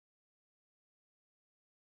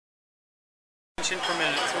attention for a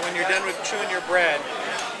minute. So when you're done with chewing your bread,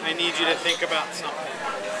 I need you to think about something.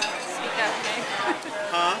 Speak up, okay?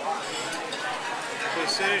 Huh? So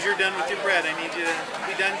as soon as you're done with your bread, I need you to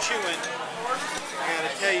be done chewing. I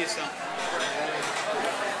gotta tell you something.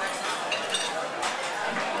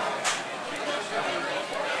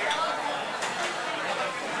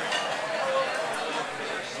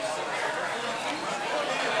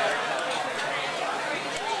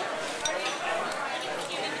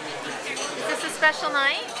 Is this a special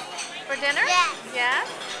night for dinner? Yes. Yeah?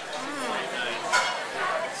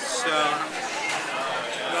 So,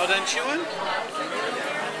 you all done chewing?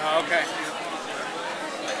 Oh, okay.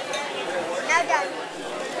 Now done.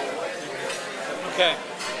 Okay.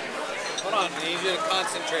 Hold on, I need you to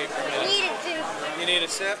concentrate for a minute. Needed to. You need a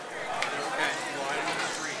sip? Okay.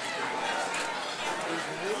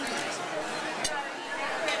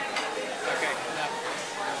 Okay, enough.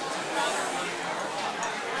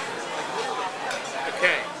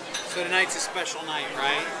 Okay, so tonight's a special night,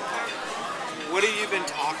 right? What have you been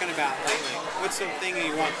talking about lately? What's the thing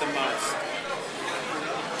you want the most?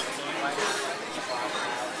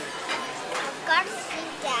 Gotta see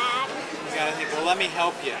Dad. You gotta think, well, let me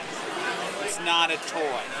help you. It's not a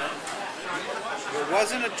toy. If it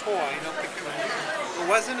wasn't a toy, if it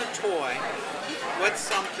wasn't a toy, what's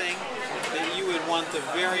something that you would want the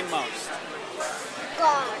very most?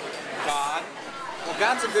 God. God? Well,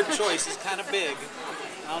 God's a good choice. He's kind of big.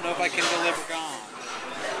 I don't know if I can deliver God.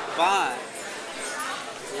 But,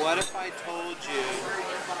 what if I told you,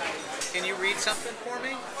 can you read something for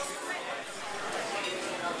me?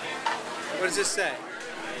 What does this say?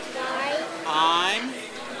 I'm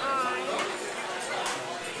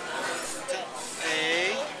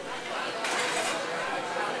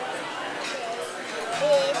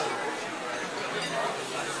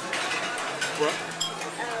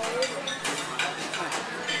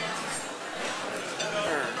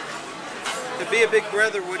To be a big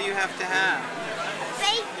brother, what do you have to have?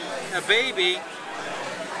 Baby. A baby?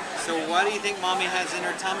 So what do you think Mommy has in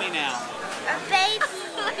her tummy now? A baby.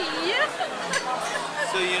 Yeah.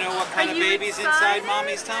 So you know what kind of baby's inside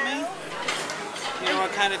Mommy's tummy? You know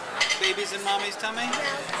what kind of baby's in Mommy's tummy?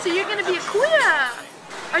 So you're going to be a kuya.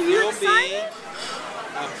 Are you You'll excited?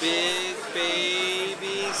 be a big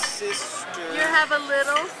baby sister. You have a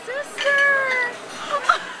little sister.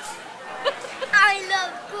 I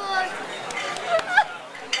love good.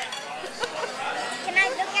 Can I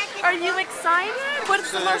look at this? Are you excited? What's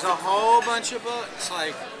So the there's most a whole bunch of books.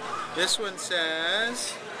 Like this one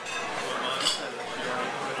says,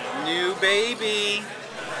 new baby.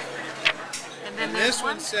 And And this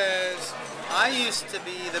one says, I used to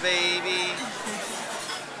be the baby,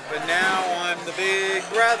 but now I'm the big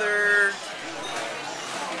brother.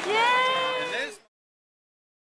 Yeah.